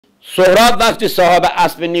سهراب وقتی صاحب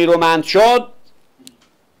اسب نیرومند شد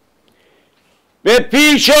به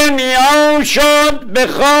پیش نیا شد به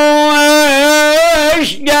خواهشگری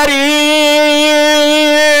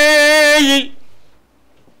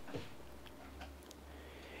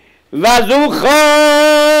و از او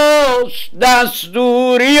خواست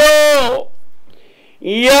دستوری و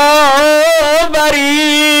یاوری.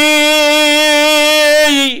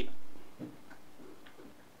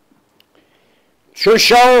 چو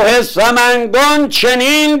شاه سمنگان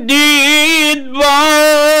چنین دید باز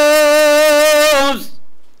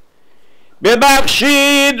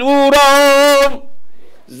ببخشید او را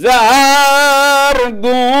زرگون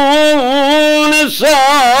ساز.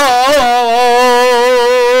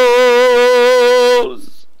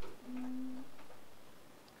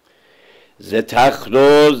 ز تخت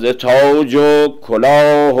و ز تاج و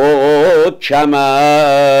کلاه و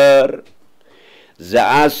کمر، ز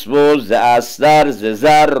اسب و ز استر، ز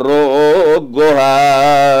زر و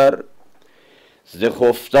گهر، ز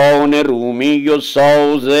خفتان رومی و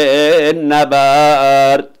ساز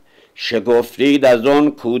نبرد شگفتید از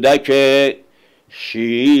آن کودک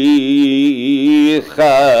شیرخورد.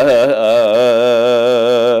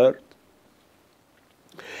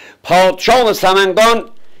 پادشاه سمنگان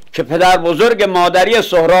که پدر بزرگ مادری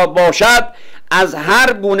سهراب باشد از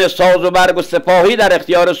هر گونه ساز و برگ و سپاهی در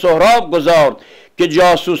اختیار سهراب گذارد که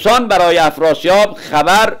جاسوسان برای افراسیاب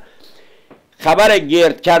خبر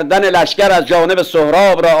گرد کردن لشکر از جانب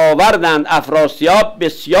سهراب را آوردند. افراسیاب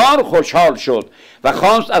بسیار خوشحال شد و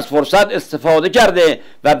خواست از فرصت استفاده کرده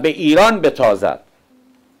و به ایران بتازد.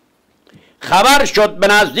 خبر شد به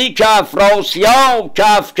نزدیک افراسیاب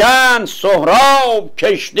که افکند سهراب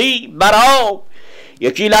کشتی برآب.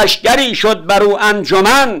 یکی لشکری شد بر او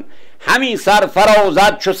انجمن، همی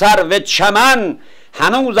سرفرازد چو سرو چمن.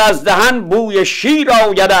 هنوز از دهن بوی شیر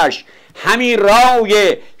آیدش، همی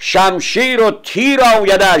رای شمشیر و تیر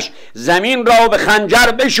آیدش. زمین را به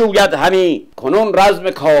خنجر بشوید همی، کنون رزم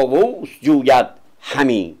کاووس جوید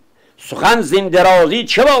همی. سخن زین درازی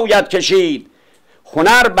چه باید کشید،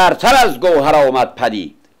 هنر برتر از گوهر آمد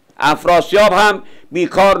پدید. افراسیاب هم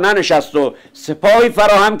بیکار ننشست و سپاهی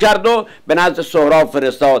فراهم کرد و به نزد سهراب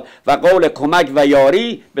فرستاد و قول کمک و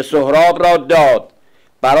یاری به سهراب را داد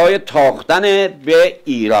برای تاختن به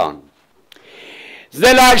ایران. ز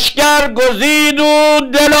لشکر گزید و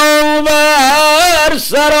دلاور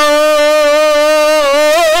سران،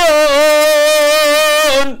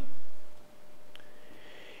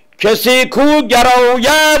 کسی کو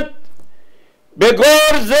گراید به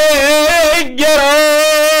گرز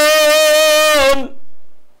گران.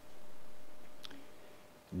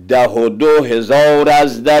 12,000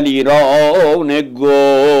 از دلیران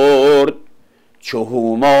گرد، چو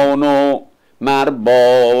هومان و مر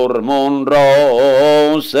بارمان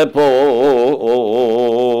را سپرد.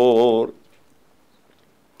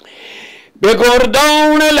 به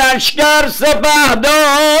گردان لشکر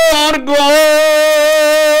سپهدار گفت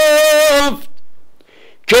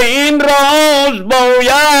که این راز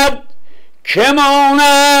باید که ماند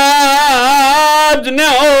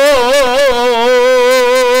نهفت.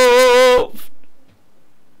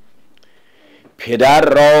 پدر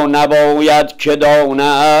را نباید که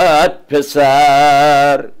داند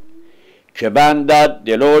پسر، که بندد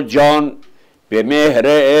دل و جان به مهر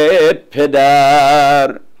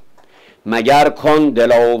پدر. مگر کن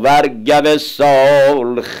دلاور گو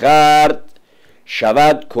سال خورد،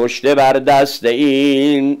 شود کشته بر دست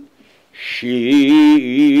این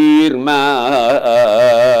شیرمرد.